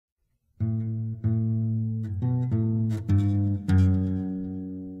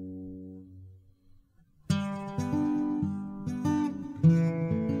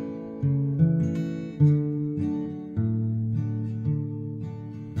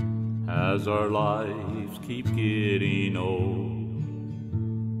as our lives keep getting old?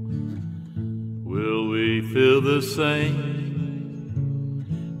 Will we feel the same?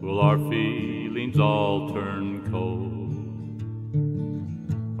 Will our feelings all turn cold?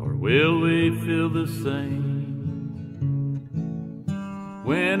 Or will we feel the same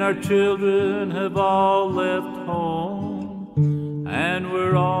when our children have all left home and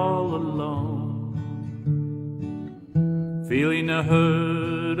we're all alone, feeling the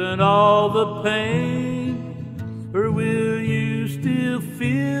hurt and all the pain? Or will you still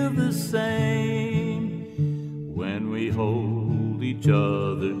feel the same when we hold each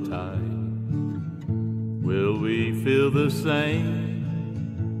other tight? Will we feel the same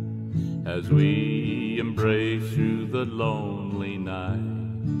as we embrace through the lonely night?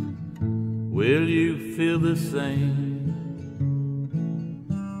 Will you feel the same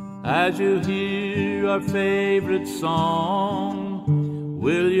as you hear our favorite song?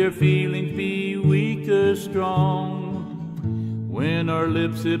 Will your feelings be weak or strong when our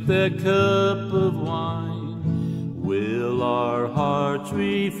lips sip that cup of wine? Will our hearts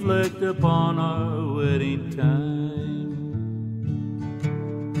reflect upon our wedding time?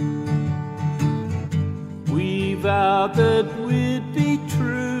 We vowed that we'd be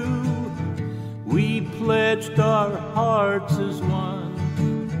true, we pledged our hearts as one,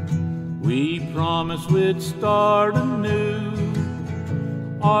 we promised we'd start anew.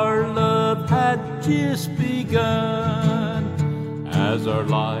 Our love had just begun. As our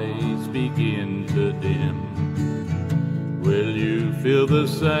lights begin to dim, will you feel the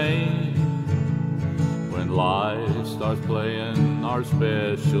same when life starts playing our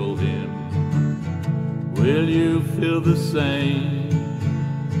special hymn? Will you feel the same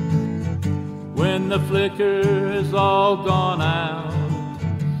when the flicker has all gone out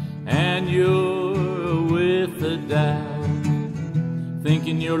and you're with the doubt,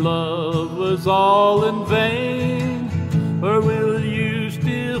 thinking your love was all in vain? Or will you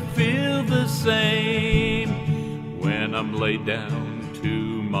still feel the same when I'm laid down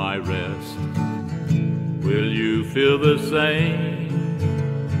to my rest? Will you feel the same?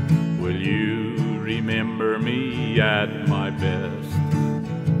 Will you remember me at my best?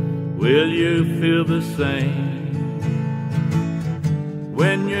 Will you feel the same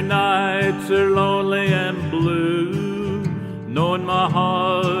when your nights are lonely and blue, knowing my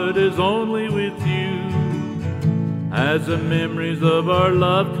heart is only with you, as the memories of our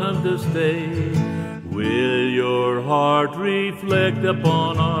love come to stay? Will your heart reflect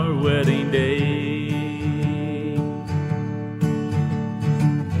upon our wedding day?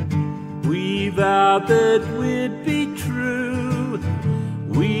 We vowed that we'd be true,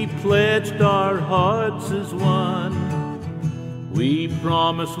 we pledged our hearts as one, we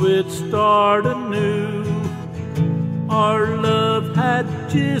promised we'd start anew. Our love had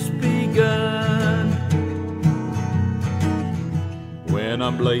just begun. When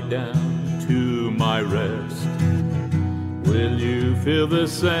I'm laid down to my rest, will you feel the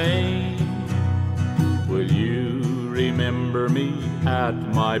same? Will you remember me at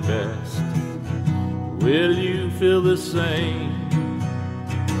my best? Will you feel the same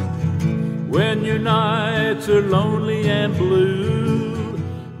when your nights are lonely and blue,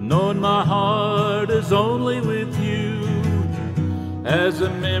 knowing my heart is only with you, as the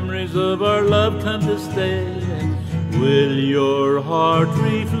memories of our love come to stay? Will your heart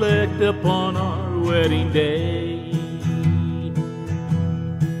reflect upon our wedding day,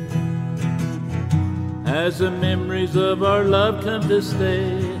 as the memories of our love come to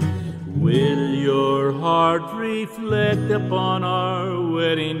stay? Will your heart reflect upon our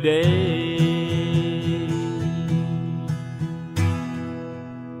wedding day?